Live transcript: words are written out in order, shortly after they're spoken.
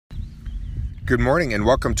Good morning and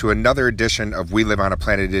welcome to another edition of We Live on a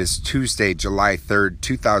Planet. It is Tuesday, July 3rd,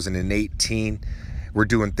 2018. We're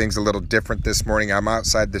doing things a little different this morning. I'm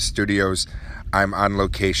outside the studios. I'm on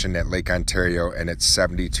location at Lake Ontario and it's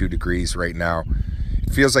 72 degrees right now.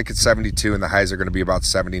 It feels like it's 72 and the highs are going to be about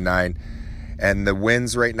 79. And the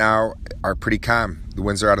winds right now are pretty calm. The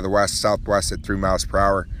winds are out of the west, southwest at 3 miles per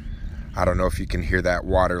hour. I don't know if you can hear that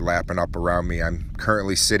water lapping up around me. I'm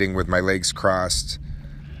currently sitting with my legs crossed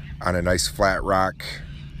on a nice flat rock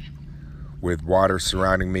with water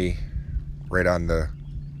surrounding me right on the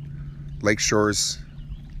lake shores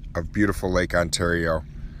of beautiful Lake Ontario.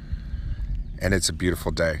 And it's a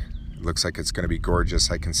beautiful day. It looks like it's going to be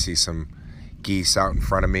gorgeous. I can see some geese out in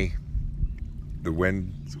front of me. The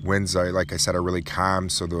winds are, like I said, are really calm,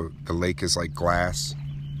 so the lake is like glass.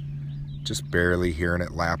 Just barely hearing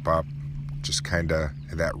it lap up. Just kind of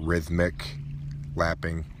that rhythmic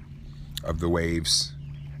lapping of the waves.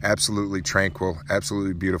 Absolutely tranquil,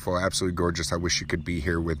 absolutely beautiful, absolutely gorgeous. I wish you could be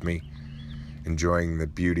here with me, enjoying the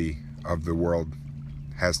beauty of the world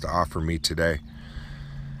has to offer me today.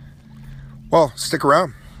 Well, stick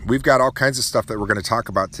around. We've got all kinds of stuff that we're going to talk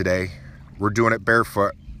about today. We're doing it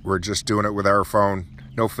barefoot. We're just doing it with our phone.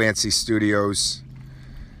 No fancy studios,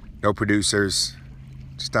 no producers,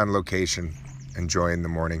 just on location, enjoying the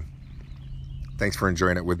morning. Thanks for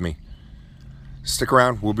enjoying it with me. Stick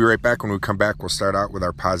around. We'll be right back. When we come back, we'll start out with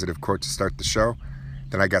our positive quote to start the show.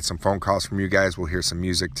 Then I got some phone calls from you guys. We'll hear some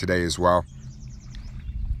music today as well.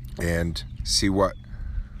 And see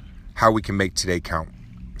how we can make today count.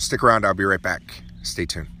 Stick around. I'll be right back. Stay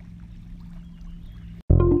tuned.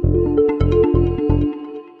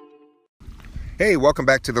 Hey, welcome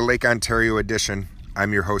back to the Lake Ontario edition.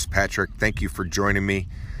 I'm your host, Patrick. Thank you for joining me.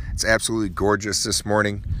 It's absolutely gorgeous this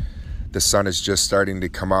morning. The sun is just starting to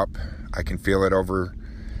come up. I can feel it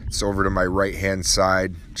it's over to my right-hand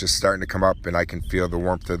side, just starting to come up, and I can feel the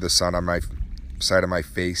warmth of the sun on my side of my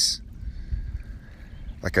face.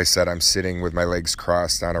 Like I said, I'm sitting with my legs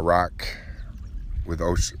crossed on a rock with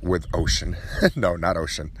ocean. No, not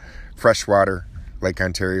ocean. Fresh water, Lake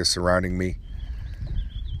Ontario surrounding me.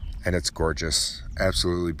 And it's gorgeous.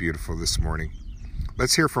 Absolutely beautiful this morning.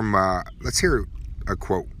 Let's hear a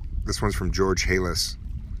quote. This one's from George Halas.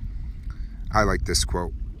 I like this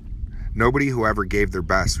quote. Nobody who ever gave their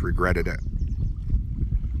best regretted it.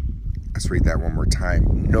 Let's read that one more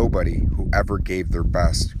time. Nobody who ever gave their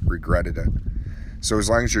best regretted it. So as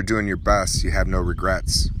long as you're doing your best, you have no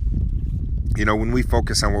regrets. You know, when we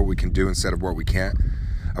focus on what we can do instead of what we can't,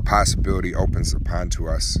 a possibility opens upon to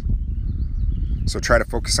us. So try to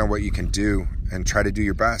focus on what you can do and try to do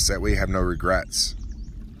your best. That way you have no regrets.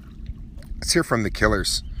 Let's hear from the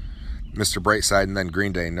Killers, Mr. Brightside, and then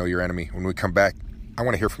Green Day, Know Your Enemy. When we come back, I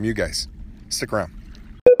want to hear from you guys. Stick around.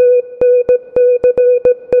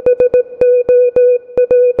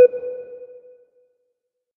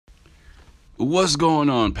 What's going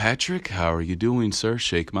on, Patrick? How are you doing, sir?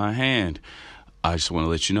 Shake my hand. I just want to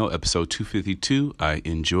let you know, episode 252, I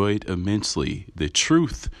enjoyed immensely the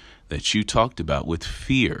truth that you talked about with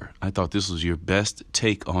fear. I thought this was your best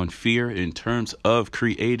take on fear in terms of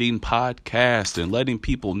creating podcasts and letting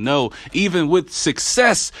people know, even with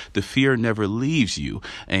success, the fear never leaves you.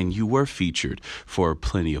 And you were featured for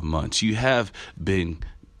plenty of months. You have been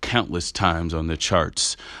countless times on the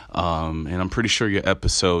charts. And I'm pretty sure your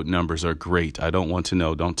episode numbers are great. I don't want to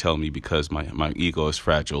know. Don't tell me because my ego is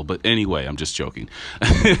fragile. But anyway, I'm just joking.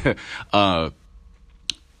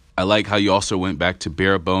 I like how you also went back to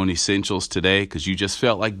bare bone essentials today because you just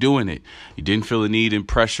felt like doing it. You didn't feel the need and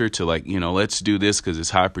pressure to let's do this because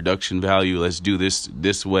it's high production value. Let's do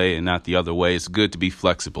this way and not the other way. It's good to be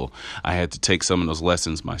flexible. I had to take some of those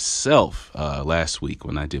lessons myself last week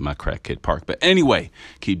when I did my Crackhead Park. But anyway,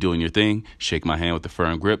 keep doing your thing. Shake my hand with a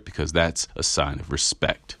firm grip because that's a sign of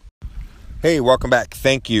respect. Hey, welcome back.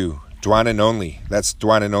 Thank you. Dwan and Only. That's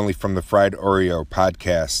Dwan and Only from the Fried Oreo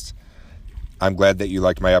podcast. I'm glad that you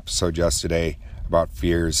liked my episode yesterday about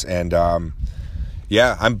fears. And I'm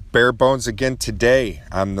bare bones again today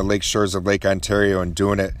on the lake shores of Lake Ontario and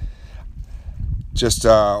doing it just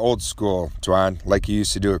old school, Dwan, like you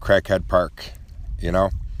used to do at Crackhead Park, you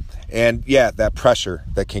know? And yeah, that pressure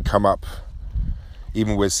that can come up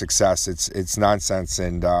even with success, it's nonsense.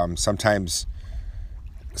 And sometimes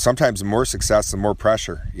the more success, the more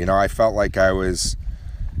pressure. You know, I felt like I was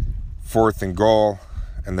fourth and goal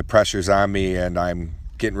and the pressure's on me and I'm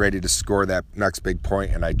getting ready to score that next big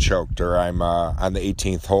point and I choked, or I'm on the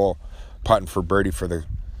 18th hole putting for birdie for the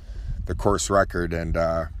course record and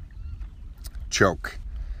choke.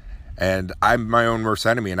 And I'm my own worst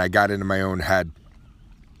enemy and I got into my own head.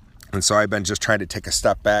 And so I've been just trying to take a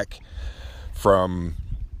step back from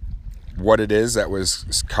what it is that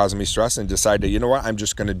was causing me stress and decided, you know what, I'm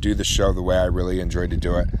just going to do the show the way I really enjoy to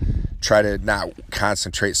do it. Try to not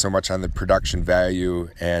concentrate so much on the production value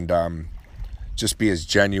and just be as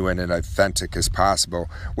genuine and authentic as possible,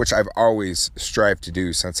 which I've always strived to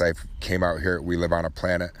do since I came out here at We Live on a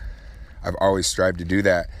Planet. I've always strived to do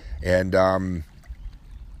that. And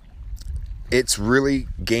it's really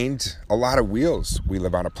gained a lot of wheels, We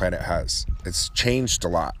Live on a Planet has. It's changed a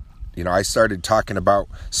lot. You know, I started talking about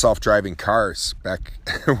self-driving cars back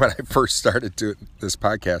when I first started doing this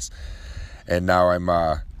podcast. And now I'm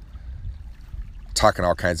talking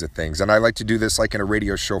all kinds of things. And I like to do this like in a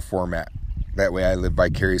radio show format. That way I live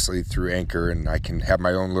vicariously through Anchor, and I can have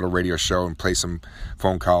my own little radio show and play some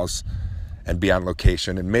phone calls and be on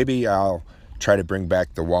location. And maybe I'll try to bring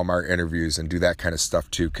back the Walmart interviews and do that kind of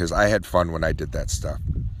stuff too, because I had fun when I did that stuff.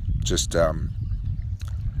 Just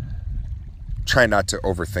try not to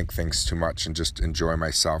overthink things too much and just enjoy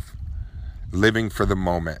myself. Living for the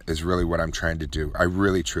moment is really what I'm trying to do. I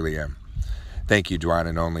really, truly am. Thank you, Dwan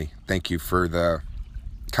and Only. Thank you for the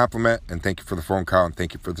compliment, and thank you for the phone call, and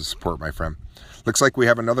thank you for the support, my friend. Looks like we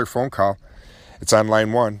have another phone call. It's on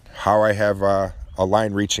line 1. How I have a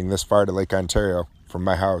line reaching this far to Lake Ontario from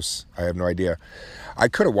my house, I have no idea. I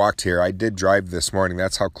could have walked here. I did drive this morning.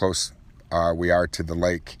 That's how close we are to the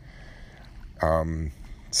lake.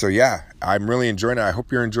 So yeah, I'm really enjoying it. I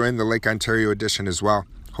hope you're enjoying the Lake Ontario edition as well.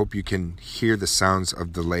 Hope you can hear the sounds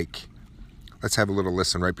of the lake. Let's have a little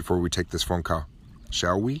listen right before we take this phone call,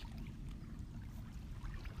 shall we?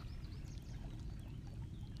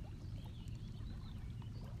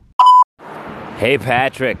 Hey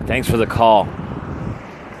Patrick, thanks for the call.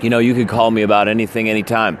 You know, you can call me about anything,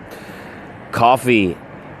 anytime. Coffee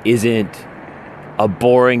isn't a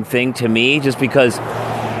boring thing to me just because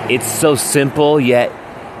it's so simple, yet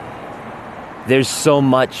there's so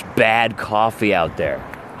much bad coffee out there.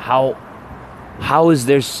 How is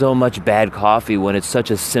there so much bad coffee when it's such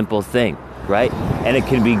a simple thing, right? And it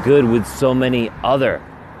can be good with so many other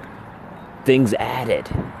things added,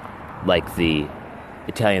 like the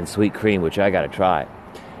Italian sweet cream, which I gotta try.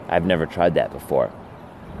 I've never tried that before.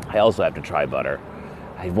 I also have to try butter.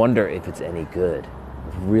 I wonder if it's any good.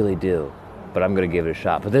 I really do. But I'm gonna give it a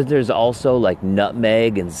shot. But then there's also like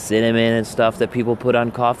nutmeg and cinnamon and stuff that people put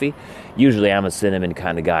on coffee. Usually I'm a cinnamon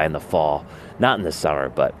kind of guy in the fall, not in the summer,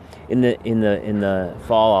 but in the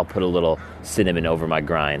fall I'll put a little cinnamon over my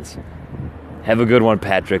grinds. Have a good one,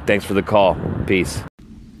 Patrick. Thanks for the call. Peace.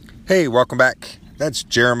 Hey, welcome back. That's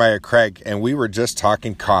Jeremiah Craig, and we were just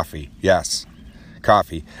talking coffee. Yes,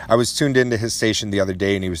 coffee. I was tuned into his station the other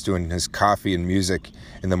day, and he was doing his coffee and music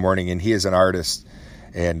in the morning, and he is an artist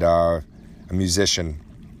and a musician,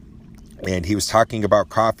 and he was talking about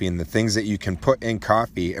coffee and the things that you can put in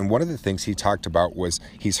coffee, and one of the things he talked about was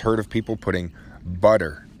he's heard of people putting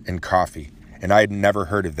butter in coffee, and I had never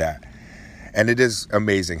heard of that. And it is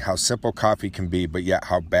amazing how simple coffee can be, but yet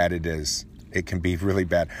how bad it is. It can be really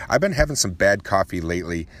bad. I've been having some bad coffee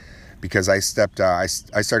lately because I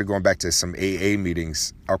started going back to some AA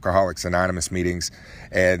meetings, Alcoholics Anonymous meetings,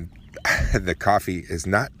 and the coffee is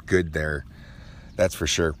not good there. That's for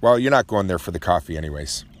sure. Well, you're not going there for the coffee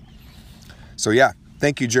anyways. So yeah,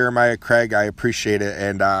 thank you, Jeremiah Craig. I appreciate it.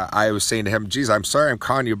 And I was saying to him, geez, I'm sorry I'm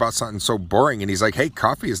calling you about something so boring. And he's like, hey,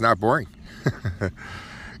 coffee is not boring.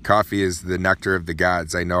 Coffee is the nectar of the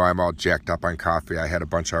gods. I know I'm all jacked up on coffee. I had a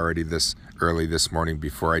bunch already early this morning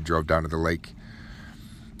before I drove down to the lake.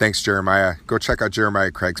 Thanks, Jeremiah. Go check out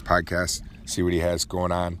Jeremiah Craig's podcast, see what he has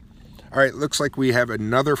going on. All right, looks like we have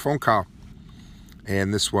another phone call,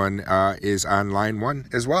 and this one is on line 1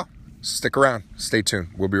 as well. Stick around. Stay tuned.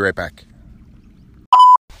 We'll be right back.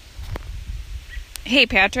 Hey,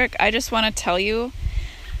 Patrick, I just want to tell you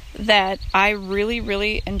that I really,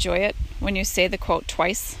 really enjoy it when you say the quote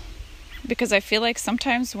twice, because I feel like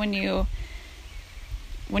sometimes when you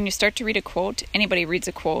start to read a quote, anybody reads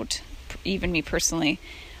a quote, even me personally,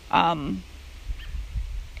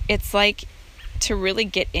 it's like to really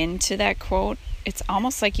get into that quote, it's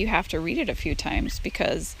almost like you have to read it a few times,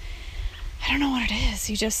 because I don't know what it is.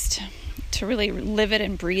 You just, to really live it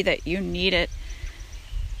and breathe it, you need it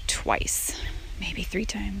twice, maybe 3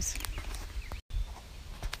 times.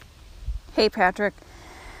 Hey, Patrick.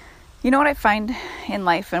 You know what I find in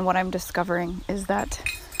life and what I'm discovering is that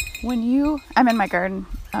I'm in my garden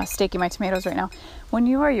staking my tomatoes right now. When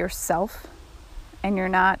you are yourself and you're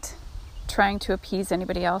not trying to appease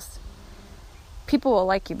anybody else, people will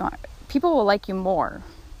like you more. People will like you more.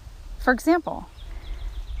 For example,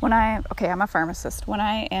 I'm a pharmacist. When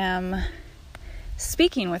I am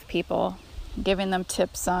speaking with people, giving them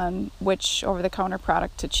tips on which over-the-counter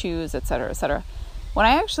product to choose, etc., when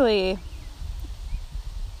I actually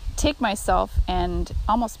take myself and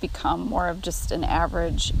almost become more of just an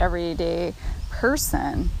average, everyday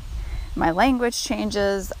person. My language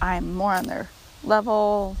changes. I'm more on their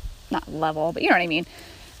level, not level, but you know what I mean.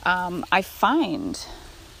 I find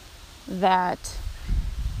that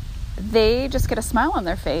they just get a smile on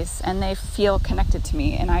their face and they feel connected to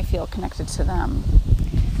me and I feel connected to them.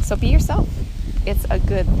 So be yourself. It's a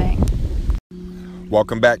good thing.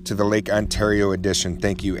 Welcome back to the Lake Ontario edition.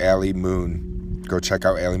 Thank you, Allie Moon. Go check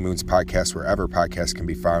out Allie Moon's podcast wherever podcasts can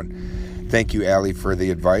be found. Thank you, Allie, for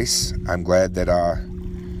the advice. I'm glad that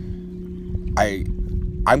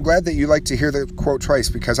I'm glad that you like to hear the quote twice,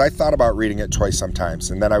 because I thought about reading it twice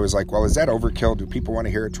sometimes. And then I was like, well, is that overkill? Do people want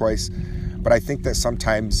to hear it twice? But I think that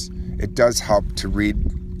sometimes it does help to read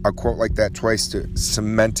a quote like that twice to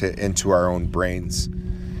cement it into our own brains.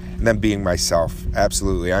 And then being myself.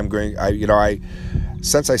 Absolutely.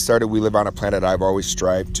 Since I started We Live on a Planet, I've always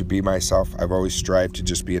strived to be myself. I've always strived to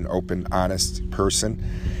just be an open, honest person.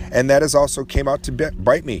 And that has also came out to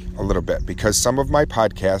bite me a little bit, because some of my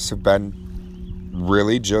podcasts have been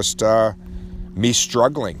really just me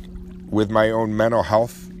struggling with my own mental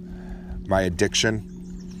health, my addiction.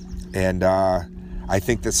 And I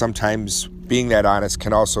think that sometimes being that honest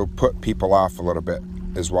can also put people off a little bit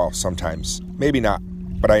as well sometimes. Maybe not.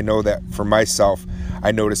 But I know that for myself,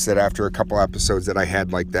 I noticed that after a couple episodes that I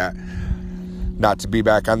had like that, not to be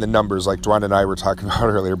back on the numbers like Dwan and I were talking about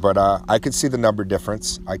earlier, but I could see the number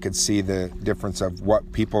difference. I could see the difference of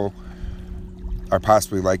what people are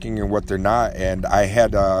possibly liking and what they're not. And I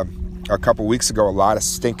had a couple weeks ago a lot of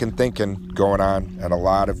stinking thinking going on and a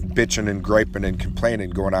lot of bitching and griping and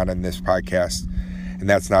complaining going on in this podcast. And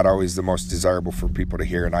that's not always the most desirable for people to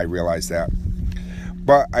hear, and I realize that.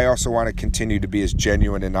 But I also want to continue to be as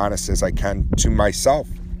genuine and honest as I can to myself.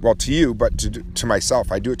 Well, to you, but to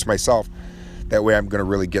myself. I do it to myself. That way I'm going to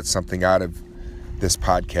really get something out of this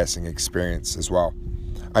podcasting experience as well.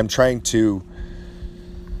 I'm trying to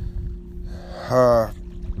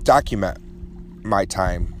document my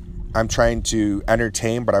time. I'm trying to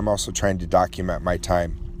entertain, but I'm also trying to document my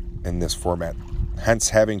time in this format. Hence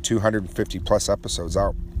having 250 plus episodes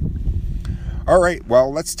out. All right,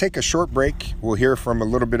 well, let's take a short break. We'll hear from a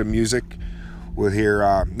little bit of music. We'll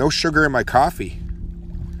hear No Sugar in My Coffee.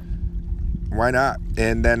 Why not?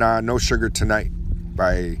 And then No Sugar Tonight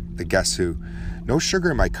by the Guess Who. No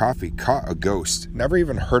Sugar in My Coffee, Caught a Ghost. Never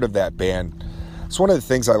even heard of that band. It's one of the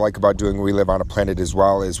things I like about doing We Live on a Planet as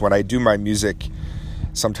well, is when I do my music,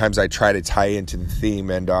 sometimes I try to tie into the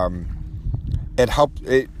theme, and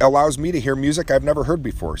it allows me to hear music I've never heard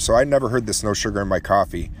before. So I never heard this No Sugar in My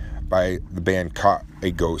Coffee by the band Caught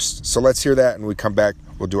a Ghost. So let's hear that, and when we come back,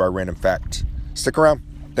 we'll do our random fact. Stick around.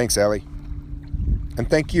 Thanks, Allie. And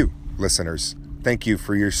thank you, listeners. Thank you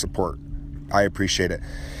for your support. I appreciate it.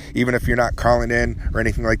 Even if you're not calling in or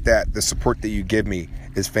anything like that, the support that you give me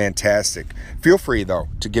is fantastic. Feel free, though,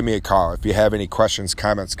 to give me a call. If you have any questions,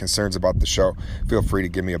 comments, concerns about the show, feel free to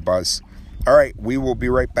give me a buzz. All right, we will be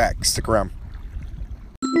right back. Stick around.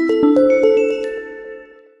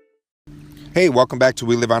 Hey, welcome back to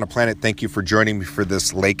We Live on a Planet. Thank you for joining me for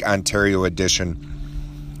this Lake Ontario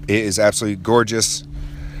edition. It is absolutely gorgeous.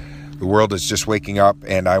 The world is just waking up,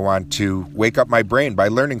 and I want to wake up my brain by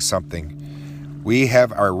learning something. We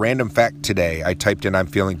have our random fact today. I typed in "I'm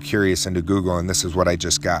feeling curious" into Google, and this is what I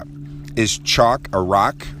just got. Is chalk a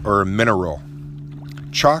rock or a mineral?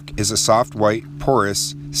 Chalk is a soft, white,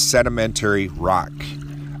 porous, sedimentary rock,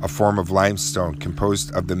 a form of limestone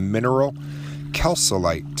composed of the mineral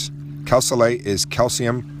calcite. Calcite is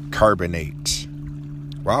calcium carbonate.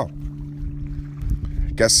 Wow.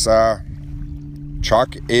 Guess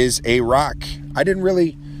chalk is a rock. I didn't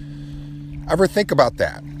really ever think about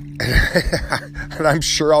that. And I'm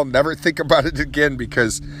sure I'll never think about it again,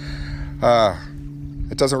 because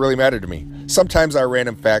it doesn't really matter to me. Sometimes our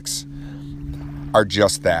random facts are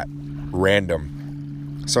just that,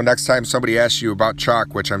 random. So next time somebody asks you about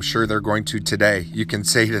chalk, which I'm sure they're going to today, you can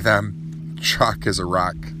say to them, chalk is a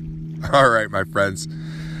rock. All right, my friends,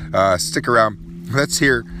 stick around. Let's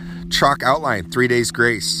hear Chalk Outline, 3 Days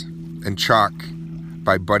Grace, and Chalk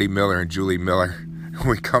by Buddy Miller and Julie Miller. When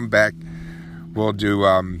we come back, we'll do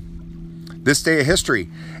This Day of History.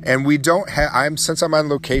 And we don't have, since I'm on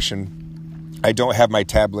location, I don't have my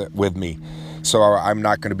tablet with me. So I'm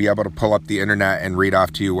not going to be able to pull up the internet and read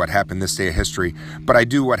off to you what happened this day of history. But I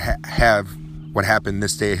do have what happened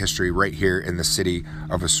this day of history right here in the city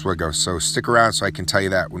of Oswego. So stick around so I can tell you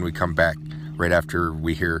that when we come back, right after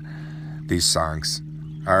we hear these songs.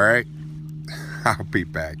 All right? I'll be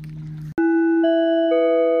back.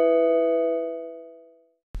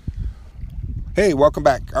 Hey, welcome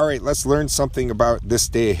back. All right, let's learn something about this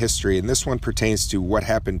day of history, and this one pertains to what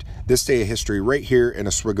happened this day of history right here in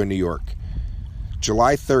Oswego, New York.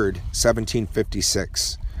 July 3rd,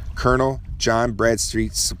 1756. Colonel John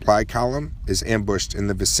Bradstreet's supply column is ambushed in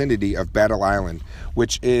the vicinity of Battle Island,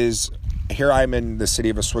 which is, here I'm in the city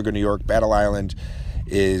of Oswego, New York. Battle Island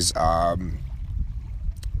is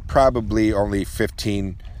probably only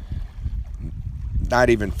 15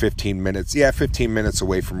 minutes. Yeah, 15 minutes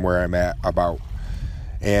away from where I'm at, about.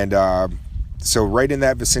 And so right in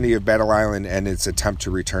that vicinity of Battle Island, and its attempt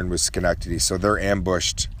to return with Schenectady. So they're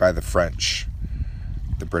ambushed by the French.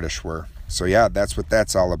 The British were. So yeah, that's what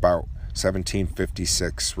that's all about.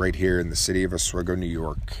 1756, right here in the city of Oswego, New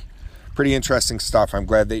York. Pretty interesting stuff. I'm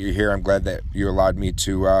glad that you're here. I'm glad that you allowed me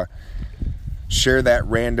to share that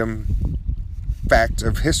random fact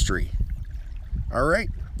of history. All right,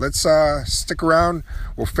 let's stick around.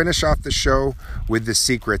 We'll finish off the show with The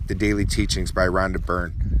Secret, The Daily Teachings by Rhonda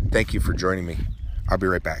Byrne. Thank you for joining me. I'll be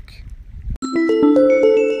right back.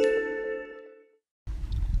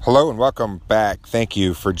 Hello and welcome back. Thank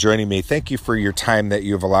you for joining me. Thank you for your time that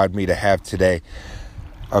you've allowed me to have today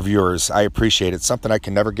of yours. I appreciate it. Something I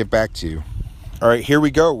can never get back to you. All right, here we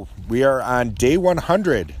go. We are on day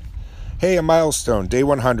 100. Hey, a milestone. Day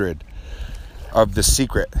 100 of The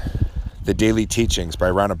Secret, The Daily Teachings by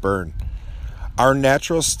Rhonda Byrne. Our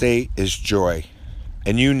natural state is joy.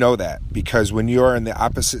 And you know that because when you are in the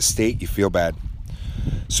opposite state, you feel bad.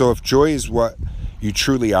 So if joy is what you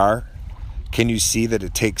truly are, can you see that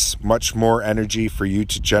it takes much more energy for you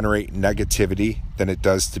to generate negativity than it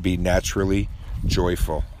does to be naturally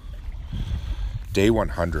joyful? Day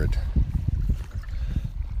 100.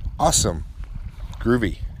 Awesome.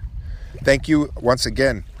 Groovy. Thank you once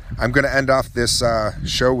again. I'm going to end off this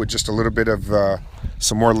show with just a little bit of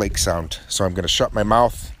some more lake sound. So I'm going to shut my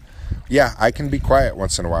mouth. Yeah, I can be quiet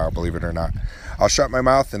once in a while, believe it or not. I'll shut my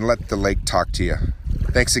mouth and let the lake talk to you.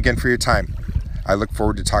 Thanks again for your time. I look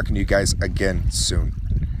forward to talking to you guys again soon.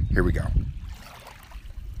 Here we go.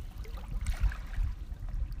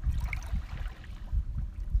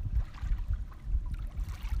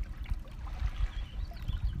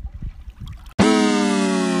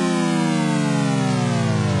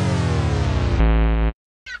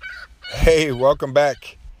 Hey, welcome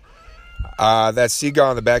back. That seagull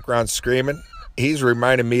in the background screaming, he's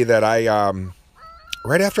reminding me that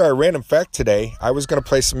right after our random fact today, I was going to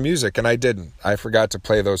play some music, and I didn't. I forgot to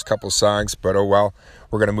play those couple songs, but oh well,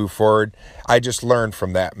 we're going to move forward. I just learned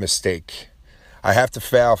from that mistake. I have to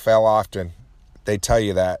fail often. They tell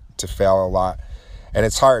you that, to fail a lot. And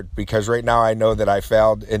it's hard, because right now I know that I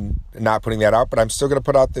failed in not putting that out, but I'm still going to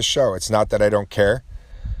put out this show. It's not that I don't care,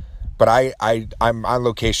 but I'm on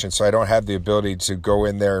location, so I don't have the ability to go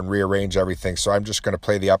in there and rearrange everything. So I'm just going to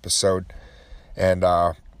play the episode, and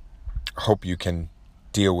hope you can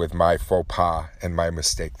deal with my faux pas and my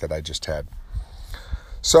mistake that I just had.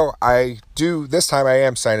 So this time I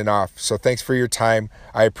am signing off. So thanks for your time.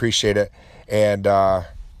 I appreciate it. And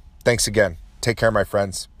thanks again. Take care, my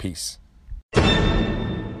friends. Peace.